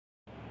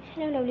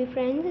Hello lovely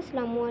friends,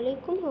 Assalamu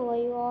alaikum. How are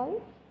you all?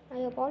 I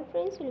hope all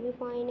friends will be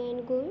fine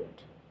and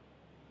good.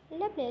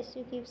 Allah bless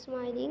you, keep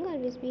smiling,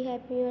 always be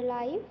happy in your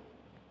life.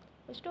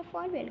 First of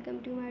all, welcome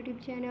to my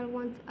YouTube channel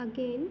once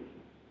again.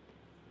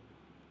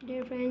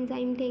 Dear friends, I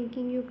am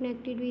thanking you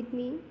connected with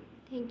me.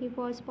 Thank you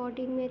for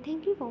supporting me.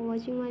 Thank you for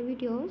watching my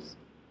videos.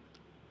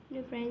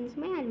 Dear friends,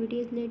 my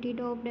video is related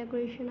of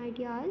decoration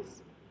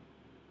ideas.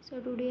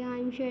 So today I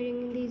am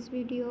sharing in this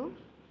video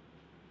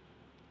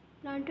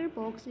planter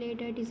box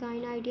ladder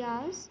design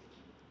ideas.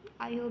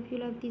 I hope you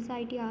love these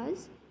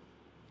ideas.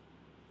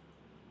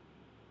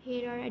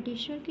 Here are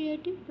additional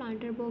creative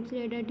planter box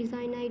ladder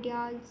design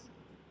ideas.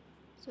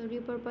 So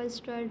repurpose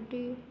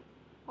sturdy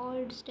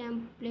old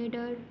stamp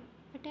ladder.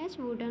 Attach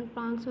wooden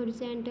planks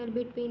horizontal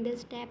between the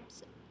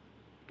steps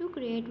to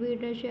create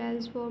wider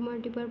shelves for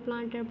multiple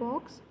planter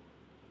box.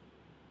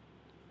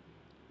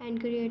 And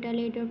create a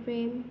ladder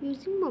frame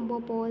using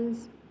bamboo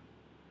poles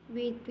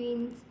with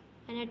pins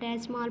and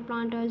attach small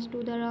planters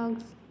to the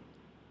rugs.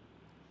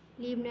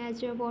 Leave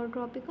natural for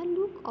tropical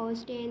look or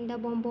stain the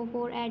bamboo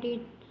for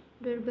added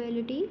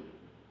durability.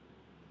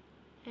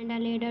 And a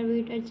ladder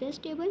with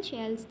adjustable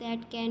shelves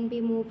that can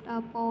be moved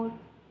up or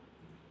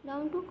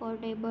down to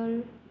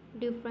comfortable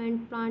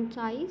different plant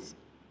size.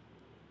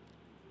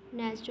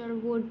 Natural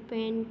wood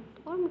paint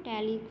or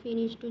metallic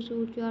finish to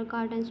suit your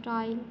garden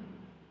style.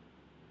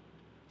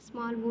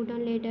 Small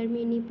wooden ladder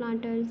mini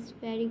planters,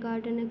 fairy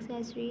garden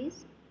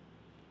accessories.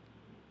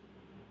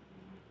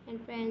 And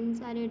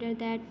friends, a ladder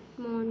that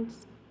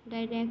mounts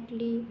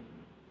directly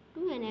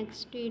to an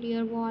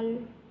exterior wall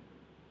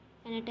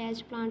and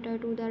attach planter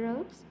to the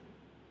rugs.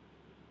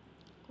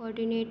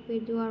 Coordinate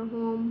with your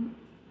home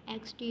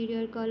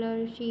exterior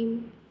color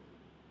scheme.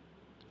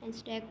 And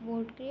stack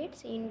board create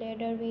scene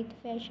ladder with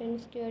fashion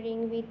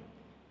steering with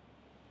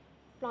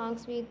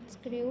planks with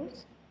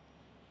screws.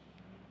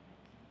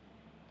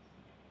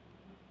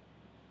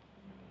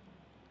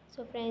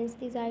 So friends,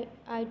 these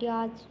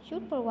ideas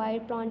should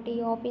provide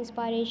plenty of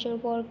inspiration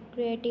for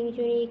creating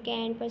unique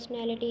and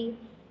personality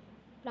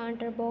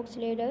planter box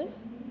ladder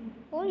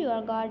for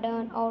your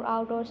garden or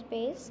outdoor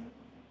space.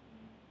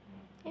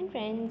 And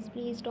friends,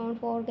 please don't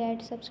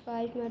forget to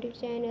subscribe my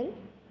YouTube channel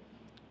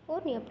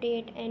for any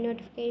update and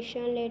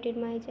notification related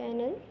my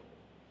channel.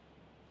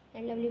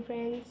 And lovely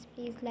friends,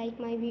 please like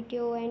my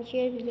video and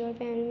share with your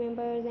family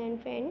members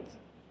and friends.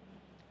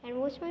 And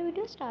watch my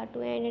video start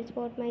to end and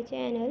support my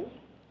channel.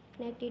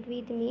 Connected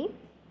with me.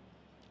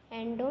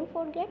 And don't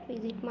forget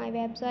visit my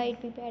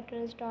website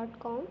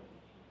bpatrons.com.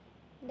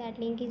 That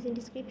link is in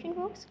description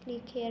box.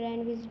 Click here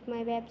and visit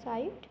my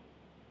website.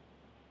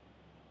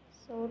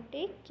 So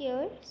take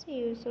care. See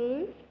you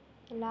soon.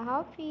 Allah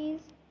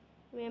Hafiz.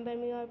 Remember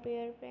me, your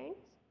prayer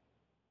friends.